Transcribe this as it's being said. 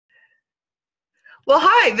Well,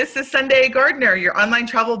 hi, this is Sunday Gardner, your online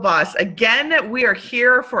travel boss. Again, we are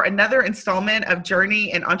here for another installment of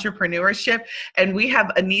Journey in Entrepreneurship, and we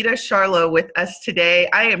have Anita Charlot with us today.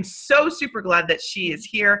 I am so super glad that she is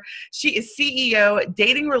here. She is CEO,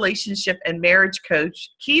 dating, relationship, and marriage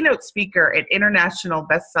coach, keynote speaker, and international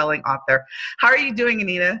best-selling author. How are you doing,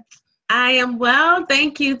 Anita? I am well.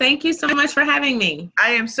 Thank you. Thank you so much for having me. I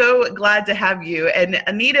am so glad to have you. And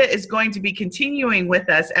Anita is going to be continuing with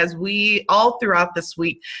us as we all throughout this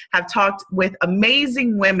week have talked with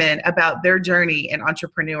amazing women about their journey in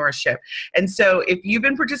entrepreneurship. And so if you've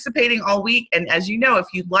been participating all week, and as you know, if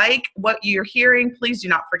you like what you're hearing, please do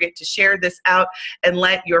not forget to share this out and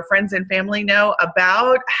let your friends and family know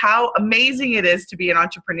about how amazing it is to be an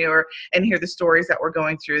entrepreneur and hear the stories that we're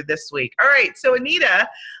going through this week. All right. So Anita,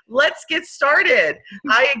 let's get started.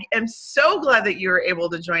 I am so glad that you were able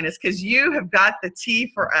to join us because you have got the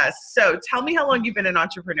tea for us. So tell me how long you've been an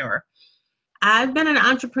entrepreneur. I've been an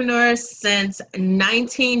entrepreneur since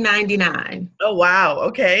 1999. Oh, wow.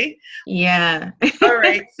 Okay. Yeah. All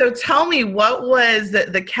right. So tell me, what was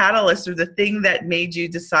the catalyst or the thing that made you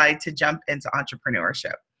decide to jump into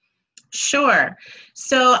entrepreneurship? Sure.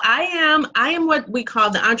 So I am what we call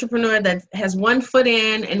the entrepreneur that has one foot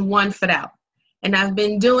in and one foot out. And I've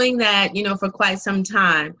been doing that, for quite some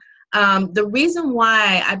time. The reason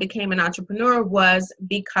why I became an entrepreneur was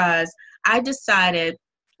because I decided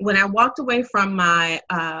when I walked away from my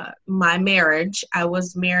marriage. I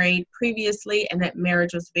was married previously, and that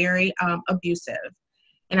marriage was very abusive.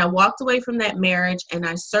 And I walked away from that marriage, and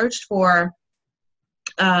I searched for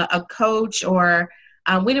a coach, or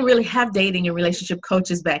we didn't really have dating and relationship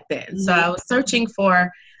coaches back then. So I was searching for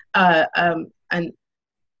an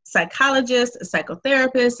psychologist, a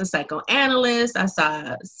psychotherapist, a psychoanalyst. I saw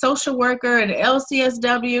a social worker at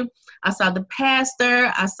LCSW. I saw the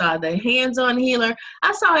pastor. I saw the hands-on healer.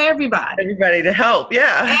 I saw everybody. Everybody to help,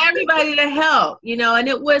 yeah. Everybody to help, and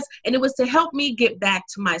it was to help me get back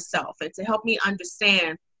to myself and to help me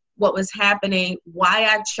understand what was happening, why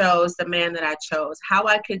I chose the man that I chose, how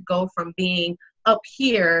I could go from being up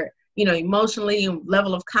here, emotionally and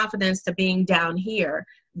level of confidence, to being down here,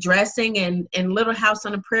 dressing in Little House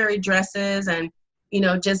on the Prairie dresses, and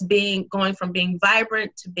just going from being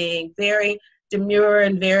vibrant to being very demure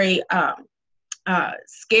and very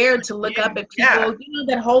scared to look up at people. Yeah.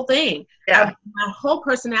 That whole thing. Yeah. My whole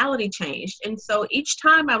personality changed, and so each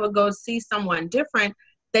time I would go see someone different,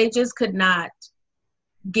 they just could not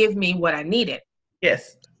give me what I needed.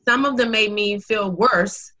 Yes. Some of them made me feel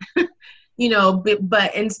worse.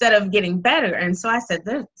 But instead of getting better. And so I said,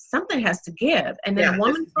 something has to give. And then a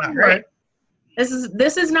woman from work,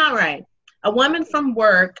 this is not right. A woman from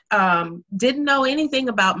work didn't know anything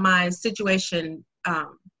about my situation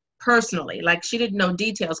personally. Like, she didn't know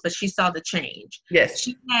details, but she saw the change. Yes.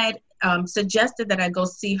 She had suggested that I go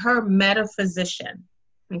see her metaphysician.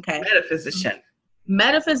 Okay.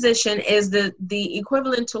 Metaphysician is the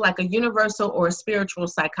equivalent to like a universal or a spiritual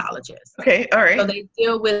psychologist. Okay. All right. So they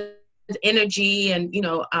deal with energy and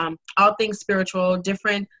all things spiritual,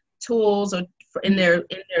 different tools or in their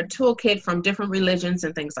toolkit from different religions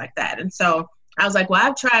and things like that. And so I was like, well,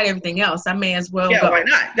 I've tried everything else, I may as well go. Why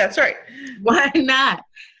not? That's right. Why not?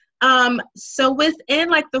 So within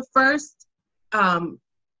like the first,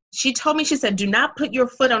 she told me, she said, do not put your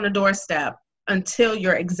foot on the doorstep until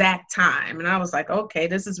your exact time. And I was like, okay,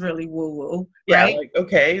 this is really woo-woo. Yeah, right? like,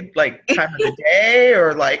 okay, like time of the day,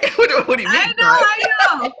 or like, what do you mean? I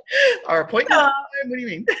know. Our appointment time? What do you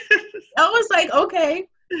mean? I was like, okay.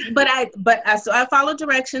 So I followed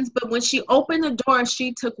directions, but when she opened the door,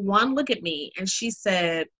 she took one look at me and she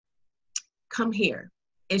said, come here.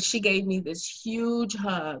 And she gave me this huge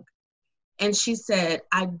hug. And she said,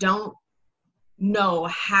 I don't know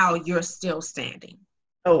how you're still standing.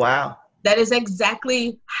 Oh, wow. That is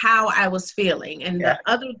exactly how I was feeling. And the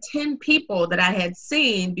other 10 people that I had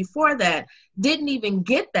seen before that didn't even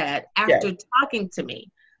get that after talking to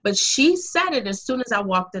me. But she said it as soon as I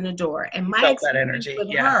walked in the door. And my experience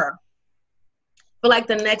with her, but like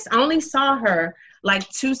I only saw her like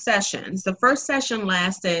 2 sessions. The first session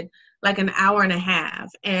lasted like an hour and a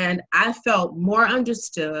half. And I felt more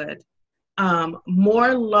understood,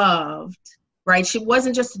 more loved, right? She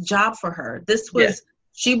wasn't just a job for her.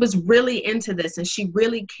 She was really into this, and she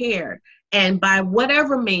really cared. And by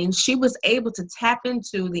whatever means, she was able to tap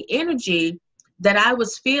into the energy that I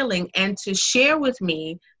was feeling and to share with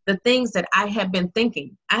me the things that I had been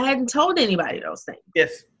thinking. I hadn't told anybody those things.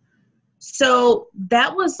 Yes. So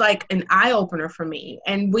that was like an eye-opener for me.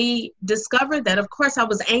 And we discovered that, of course, I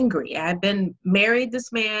was angry. I had been married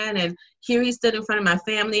this man, and here he stood in front of my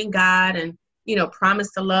family and God, and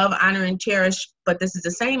promise to love, honor, and cherish, but this is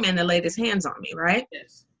the same man that laid his hands on me, right?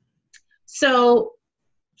 Yes. So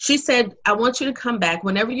she said, I want you to come back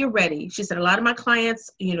whenever you're ready. She said, a lot of my clients,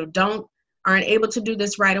 aren't able to do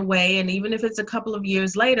this right away. And even if it's a couple of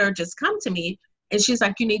years later, just come to me. And she's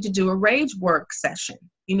like, you need to do a rage work session.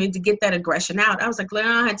 You need to get that aggression out. I was like, I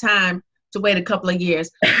don't have time to wait a couple of years.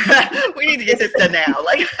 We need to get this done now.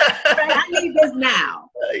 Like, I need this now.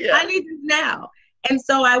 Yeah. I need this now. And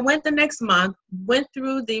so I went the next month, went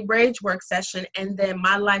through the rage work session, and then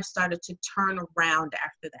my life started to turn around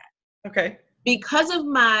after that. Okay. Because of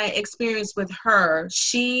my experience with her,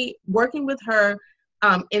 working with her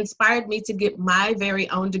inspired me to get my very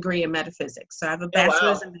own degree in metaphysics. So I have a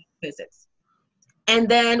bachelor's in metaphysics. And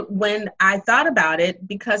then when I thought about it,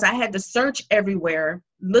 because I had to search everywhere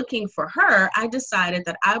looking for her, I decided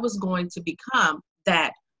that I was going to become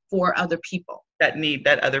that for other people. That need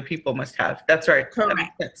that other people must have. That's right.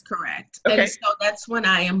 Correct. Correct. Okay. And so that's when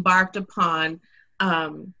I embarked upon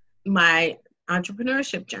my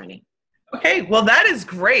entrepreneurship journey. Okay, well, that is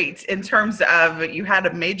great in terms of you had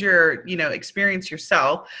a major, experience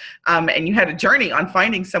yourself, and you had a journey on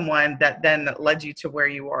finding someone that then led you to where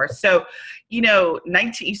you are. So, you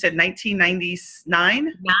said 1999?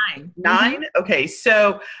 Nine. Mm-hmm. Okay,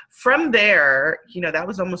 so from there, that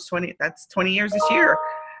was almost 20 years this year.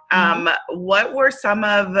 What were some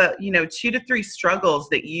of, 2 to 3 struggles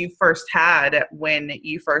that you first had when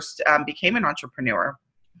you first became an entrepreneur?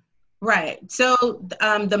 Right. So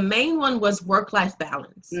the main one was work-life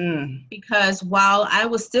balance, because while I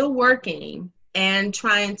was still working and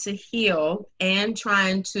trying to heal and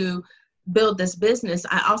trying to build this business,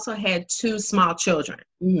 I also had 2 small children.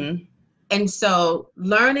 Mm-hmm. And so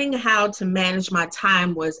learning how to manage my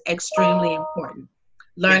time was extremely important.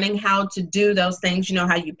 Learning how to do those things,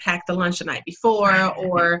 how you pack the lunch the night before,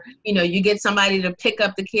 or, you get somebody to pick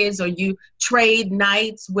up the kids, or you trade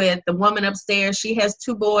nights with the woman upstairs. She has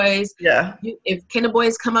 2 boys. Yeah. Can the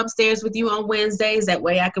boys come upstairs with you on Wednesdays? That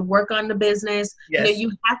way I could work on the business. Yes.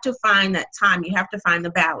 You have to find that time. You have to find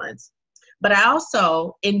the balance. But I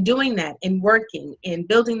also, in doing that, in working, in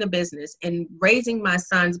building the business, in raising my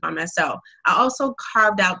sons by myself, I also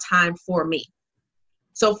carved out time for me.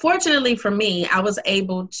 So fortunately for me, I was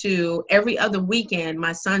able to, every other weekend,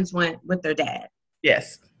 my sons went with their dad.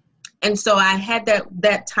 Yes. And so I had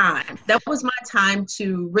that time. That was my time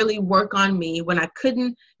to really work on me when I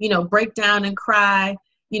couldn't, break down and cry,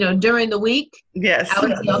 during the week. Yes. I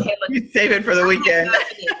was like, okay, you save it for the weekend.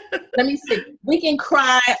 Let me see. We can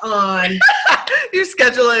cry on. You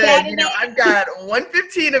schedule it Saturday. in. I've got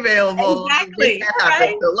 1:15 available. Exactly.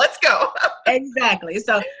 Right? So let's go. Exactly.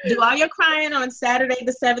 So do all your crying on Saturday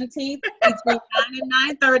the 17th between 9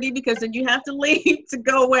 and 9:30, because then you have to leave to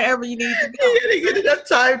go wherever you need to go. You gotta get enough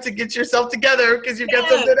time to get yourself together, because you've got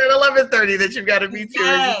something at 11:30 that you've got to be to.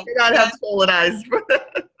 Yes. You cannot have swollen eyes.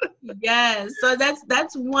 Yes. So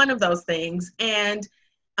that's one of those things. And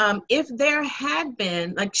if there had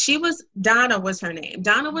been, like, Donna was her name.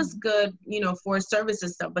 Donna was good, for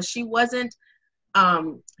services stuff, but she wasn't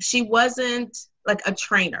like a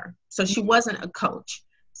trainer. So she wasn't a coach.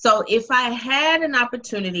 So if I had an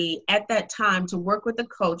opportunity at that time to work with a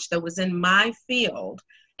coach that was in my field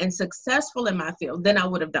and successful in my field, then I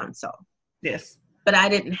would have done so. Yes. But I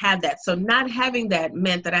didn't have that. So not having that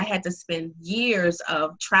meant that I had to spend years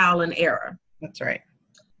of trial and error. That's right.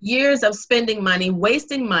 Years of spending money,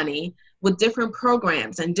 wasting money with different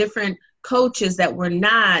programs and different coaches that were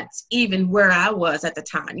not even where I was at the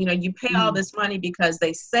time. You pay all this money because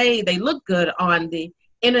they say they look good on the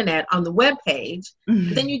internet, on the web page.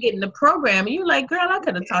 Then you get in the program and you're like, girl, I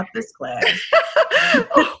could have taught this class.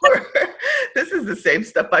 Or, this is the same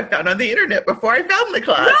stuff I found on the internet before I found the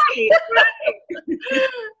class. Right.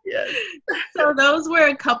 Yes. So those were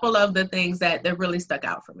a couple of the things that really stuck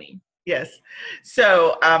out for me. Yes.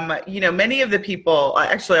 So, many of the people,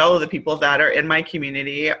 actually all of the people that are in my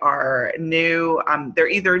community are new. They're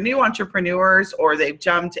either new entrepreneurs or they've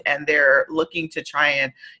jumped and they're looking to try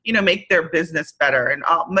and, make their business better. And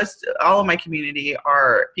all of my community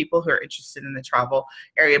are people who are interested in the travel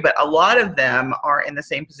area, but a lot of them are in the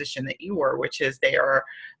same position that you were, which is they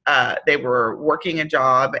were working a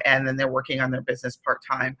job and then they're working on their business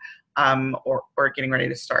part-time. Or getting ready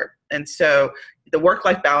to start. And so the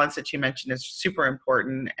work-life balance that you mentioned is super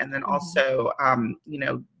important. And then also,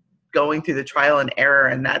 going through the trial and error,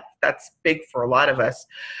 and that's big for a lot of us.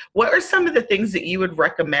 What are some of the things that you would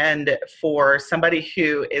recommend for somebody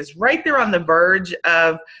who is right there on the verge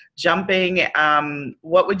of jumping?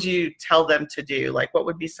 What would you tell them to do? Like, what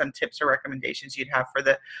would be some tips or recommendations you'd have for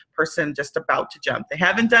the person just about to jump? They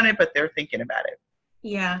haven't done it, but they're thinking about it.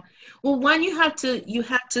 Yeah. Well, one, you have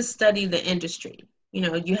to study the industry.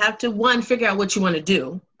 You have to, one, figure out what you want to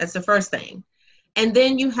do. That's the first thing. And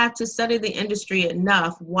then you have to study the industry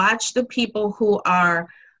enough. Watch the people who are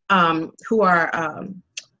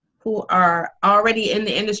already in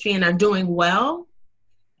the industry and are doing well.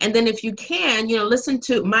 And then if you can, listen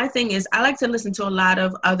to, my thing is I like to listen to a lot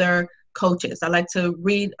of other coaches. I like to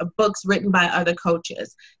read books written by other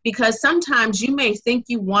coaches, because sometimes you may think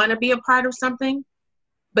you want to be a part of something,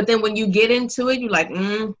 but then when you get into it, you're like,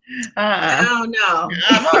 I don't know.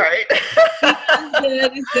 I'm all right.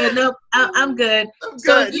 It's good. Nope, I'm good. I'm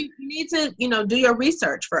So good. you need to, do your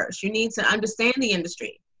research first. You need to understand the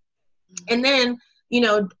industry. And then, you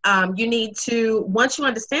need to, once you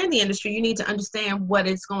understand the industry, you need to understand what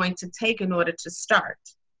it's going to take in order to start.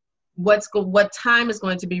 What time is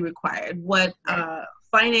going to be required, what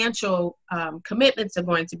financial commitments are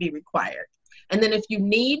going to be required. And then if you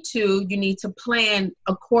need to plan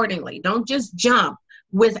accordingly. Don't just jump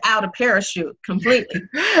without a parachute completely,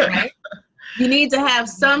 right? You need to have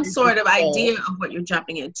some sort of idea of what you're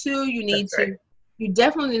jumping into. You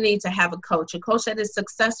definitely need to have a coach that is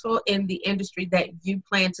successful in the industry that you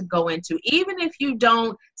plan to go into. Even if you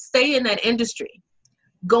don't stay in that industry,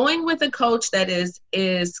 going with a coach that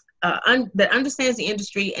that understands the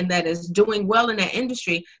industry and that is doing well in that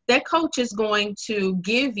industry, that coach is going to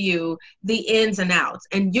give you the ins and outs.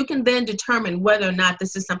 And you can then determine whether or not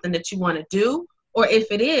this is something that you want to do, or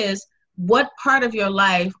if it is, what part of your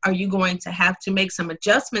life are you going to have to make some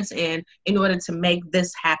adjustments in order to make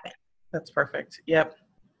this happen? That's perfect. Yep.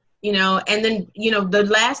 And then, the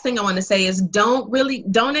last thing I want to say is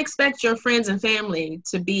don't expect your friends and family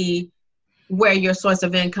to be where your source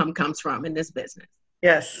of income comes from in this business.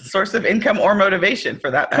 Yes. Source of income or motivation,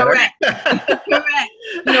 for that matter. Correct.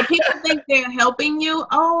 Correct. People think they're helping you.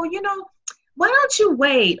 Oh, why don't you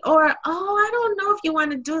wait? Or, oh, I don't know if you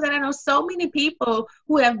want to do that. I know so many people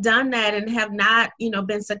who have done that and have not,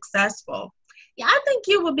 been successful. Yeah, I think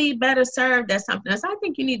you would be better served at something else. I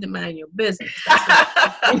think you need to mind your business.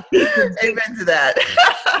 Amen to that.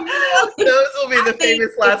 Those will be the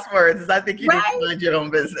famous last words. I think you need to mind your own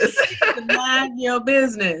business. Mind your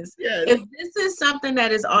business. Yes. If this is something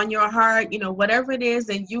that is on your heart, whatever it is,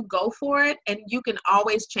 then you go for it, and you can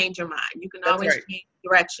always change your mind. You can always change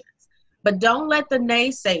directions. But don't let the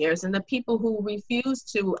naysayers and the people who refuse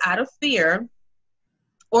to, out of fear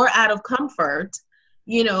or out of comfort,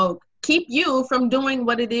 keep you from doing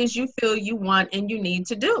what it is you feel you want and you need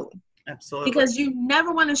to do. Absolutely. Because you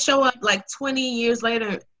never want to show up like 20 years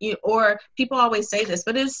later, or people always say this,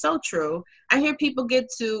 but it's so true. I hear people get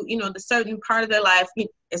to, the certain part of their life,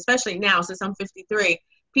 especially now since I'm 53,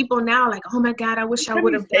 people now are like, oh my God, I wish I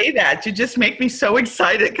would have say that. You just make me so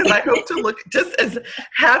excited, because I hope to look just as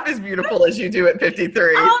half as beautiful as you do at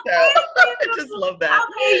 53. Oh, so I just love that.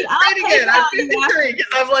 Right again, I'm 53,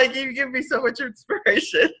 because I'm like, you give me so much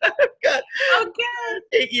inspiration. I've got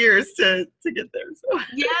 8 years to get there. So.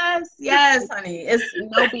 Yes, honey. It's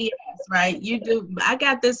no BS, right? You do. I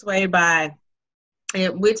got this way by,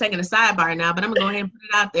 and we're taking a sidebar now, but I'm gonna go ahead and put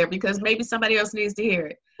it out there because maybe somebody else needs to hear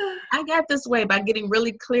it. I got this way by getting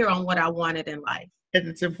really clear on what I wanted in life. And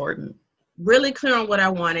it's important. Really clear on what I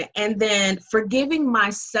wanted. And then forgiving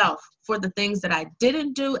myself for the things that I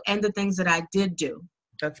didn't do and the things that I did do.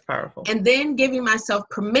 That's powerful. And then giving myself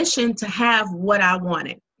permission to have what I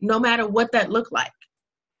wanted, no matter what that looked like.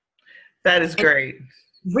 That is great.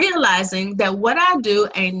 Realizing that what I do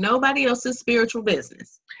ain't nobody else's spiritual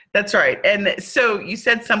business. That's right. And so you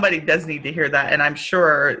said somebody does need to hear that. And I'm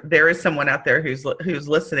sure there is someone out there who's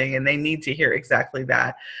listening, and they need to hear exactly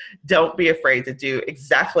that. Don't be afraid to do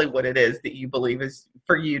exactly what it is that you believe is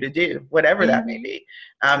for you to do, whatever that may be.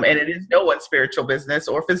 And it is no one's spiritual business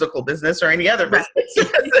or physical business or any other business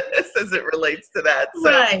as it relates to that.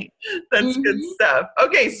 So that's good stuff.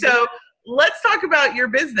 Okay. So let's talk about your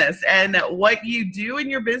business and what you do in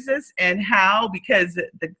your business and how, because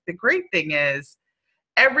the great thing is,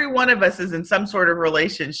 every one of us is in some sort of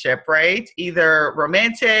relationship, right? Either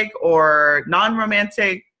romantic or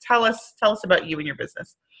non-romantic. Tell us about you and your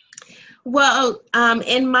business. Well,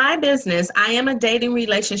 in my business, I am a dating,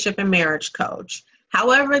 relationship, and marriage coach.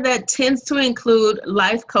 However, that tends to include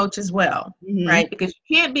life coach as well, right? Because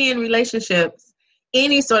you can't be in relationships,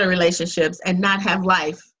 any sort of relationships, and not have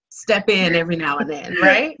life step in every now and then,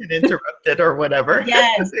 right? And interrupt it or whatever.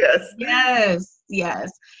 Yes.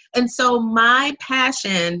 And so my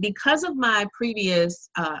passion, because of my previous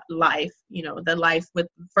life, the life with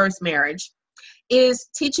first marriage, is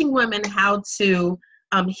teaching women how to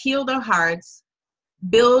heal their hearts,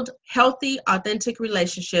 build healthy, authentic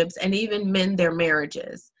relationships, and even mend their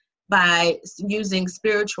marriages. by using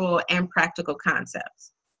spiritual and practical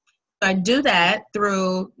concepts. So I do that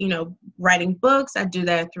through, writing books. I do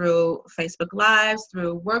that through Facebook Lives,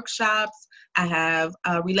 through workshops. I have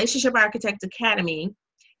a Relationship ArchitectAcademy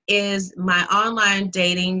is my online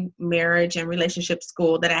dating, marriage, and relationship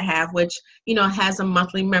school that I have, which, has a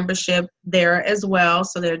monthly membership there as well.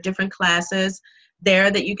 So there are different classes there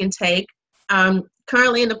that you can take.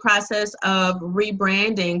 Currently in the process of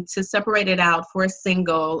rebranding to separate it out for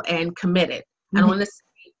single and committed. I don't want to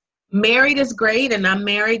say married is great and I'm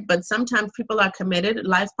married, but sometimes people are committed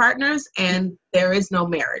life partners and there is no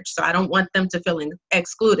marriage. So I don't want them to feel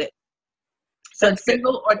excluded. So it's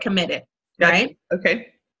single or committed, right? Okay.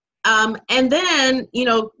 And then,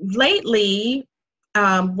 lately,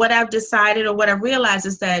 what I've decided or what I realized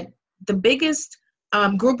is that the biggest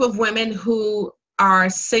group of women who are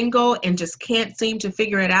single and just can't seem to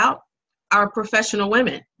figure it out are professional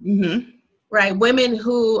women, right? Women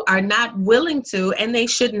who are not willing to, and they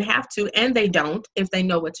shouldn't have to, and they don't if they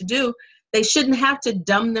know what to do. They shouldn't have to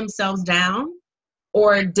dumb themselves down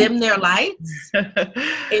or dim their lights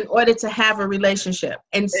in order to have a relationship.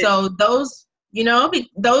 And so those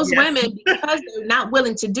women, because they're not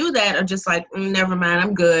willing to do that, are just like, never mind,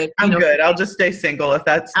 I'm good. I'm good. I'll just stay single if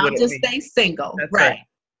that's what it means. I'll just stay single, That's right.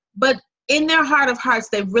 But in their heart of hearts,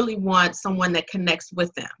 they really want someone that connects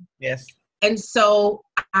with them. Yes. And so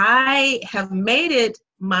I have made it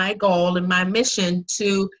my goal and my mission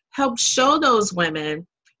to help show those women,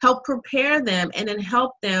 help prepare them, and then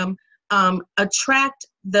help them attract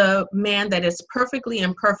the man that is perfectly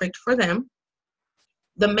imperfect for them.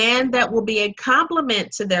 The man that will be a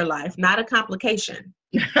complement to their life, not a complication.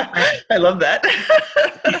 Right? I love that.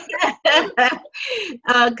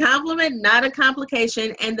 A compliment, not a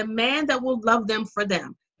complication, and the man that will love them for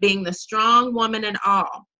them, being the strong woman in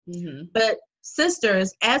all. But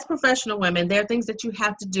sisters, as professional women, there are things that you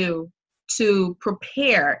have to do to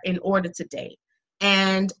prepare in order to date.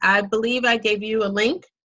 And I believe I gave you a link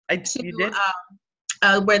You did?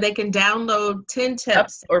 Where they can download 10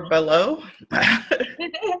 tips. Up or below.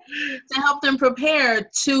 To help them prepare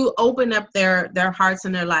to open up their hearts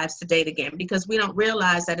and their lives to date again. Because we don't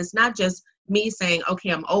realize that it's not just me saying, okay,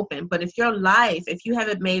 I'm open. But if you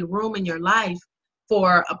haven't made room in your life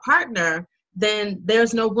for a partner, then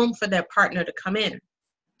there's no room for that partner to come in.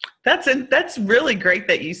 That's really great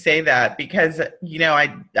that you say that, because,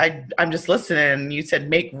 I'm just listening and you said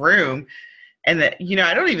make room. And that,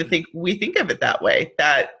 I don't even think we think of it that way,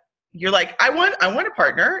 that you're like, I want a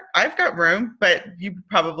partner. I've got room, but you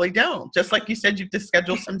probably don't. Just like you said, you have to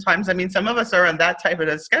schedule sometimes. I mean, some of us are on that type of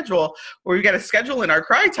a schedule where we got to schedule in our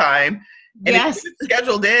cry time. And if it's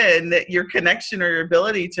scheduled in your connection or your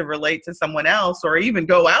ability to relate to someone else or even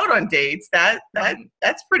go out on dates,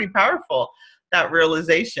 that's pretty powerful, that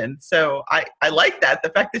realization. So I like that. The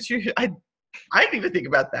fact that I didn't even think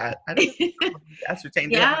about that. I didn't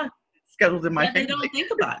ascertain that. Scheduled in my family. They don't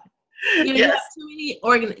think about it. You have too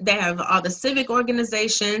many they have all the civic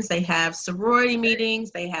organizations, they have sorority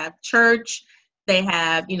meetings, they have church, they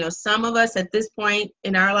have, some of us at this point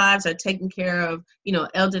in our lives are taking care of,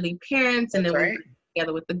 elderly parents, and then we work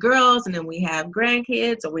together with the girls, and then we have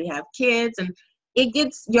grandkids or we have kids, and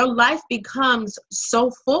your life becomes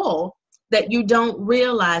so full that you don't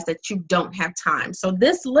realize that you don't have time. So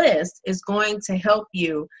this list is going to help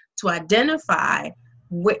you to identify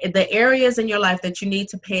the areas in your life that you need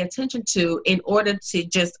to pay attention to in order to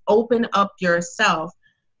just open up yourself,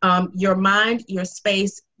 your mind, your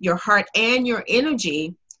space, your heart, and your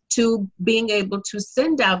energy to being able to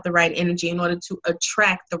send out the right energy in order to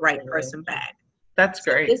attract the right person back. That's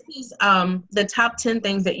great. So this is the top 10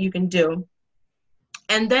 things that you can do.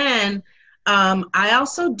 And then I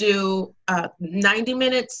also do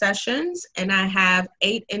 90-minute sessions, and I have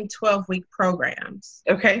 8 and 12-week programs.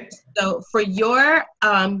 Okay. So for your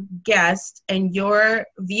guests and your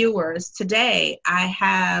viewers today,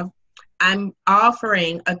 I'm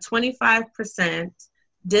offering a 25%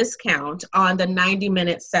 discount on the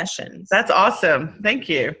 90-minute sessions. That's awesome. Thank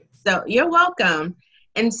you. So you're welcome.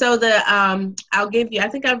 And so I'll give you, I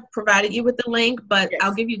think I've provided you with the link, but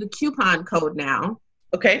I'll give you the coupon code now.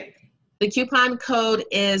 Okay. The coupon code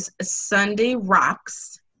is Sunday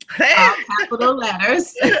Rocks. All capital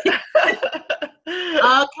letters.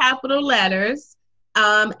 All capital letters.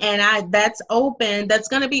 And that's open. That's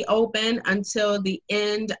going to be open until the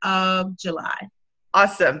end of July.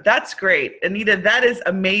 Awesome. That's great. Anita, that is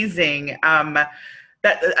amazing.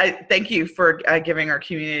 I thank you for giving our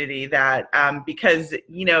community that, because,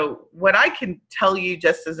 what I can tell you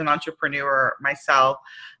just as an entrepreneur myself,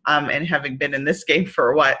 and having been in this game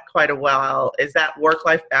for quite a while, is that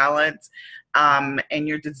work-life balance and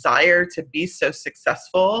your desire to be so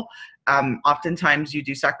successful, oftentimes you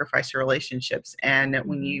do sacrifice your relationships. And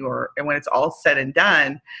when it's all said and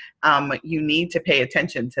done, you need to pay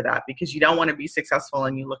attention to that, because you don't want to be successful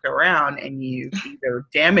and you look around and you either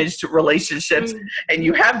damaged relationships, and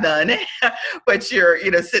you have done, but you're,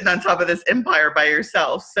 sitting on top of this empire by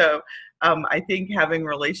yourself. So I think having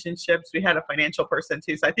relationships, we had a financial person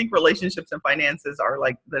too. So I think relationships and finances are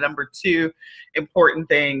like the number 2 important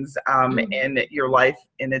things in your life,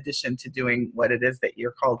 in addition to doing what it is that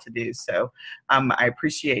you're called to do. So I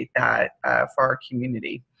appreciate that for our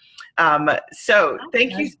community. So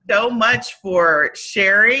thank you so much for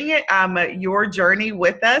sharing your journey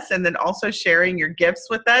with us, and then also sharing your gifts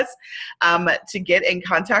with us. To get in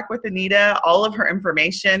contact with Anita, all of her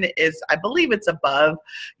information is, I believe it's above,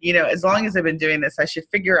 as long as I've been doing this, I should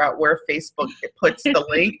figure out where Facebook puts the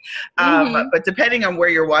link. But depending on where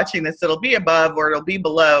you're watching this, it'll be above or it'll be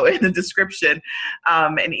below in the description.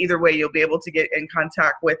 And either way, you'll be able to get in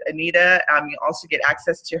contact with Anita. You also get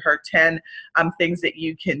access to her 10 things that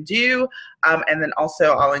you can do. And then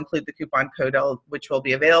also I'll include the coupon code, which will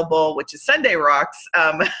be available, which is Sunday Rocks,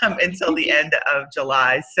 until the end of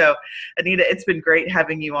July. So Anita, it's been great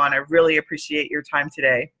having you on. I really appreciate your time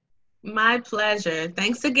today. My pleasure.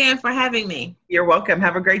 Thanks again for having me. You're welcome.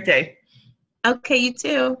 Have a great day. Okay, you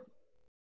too.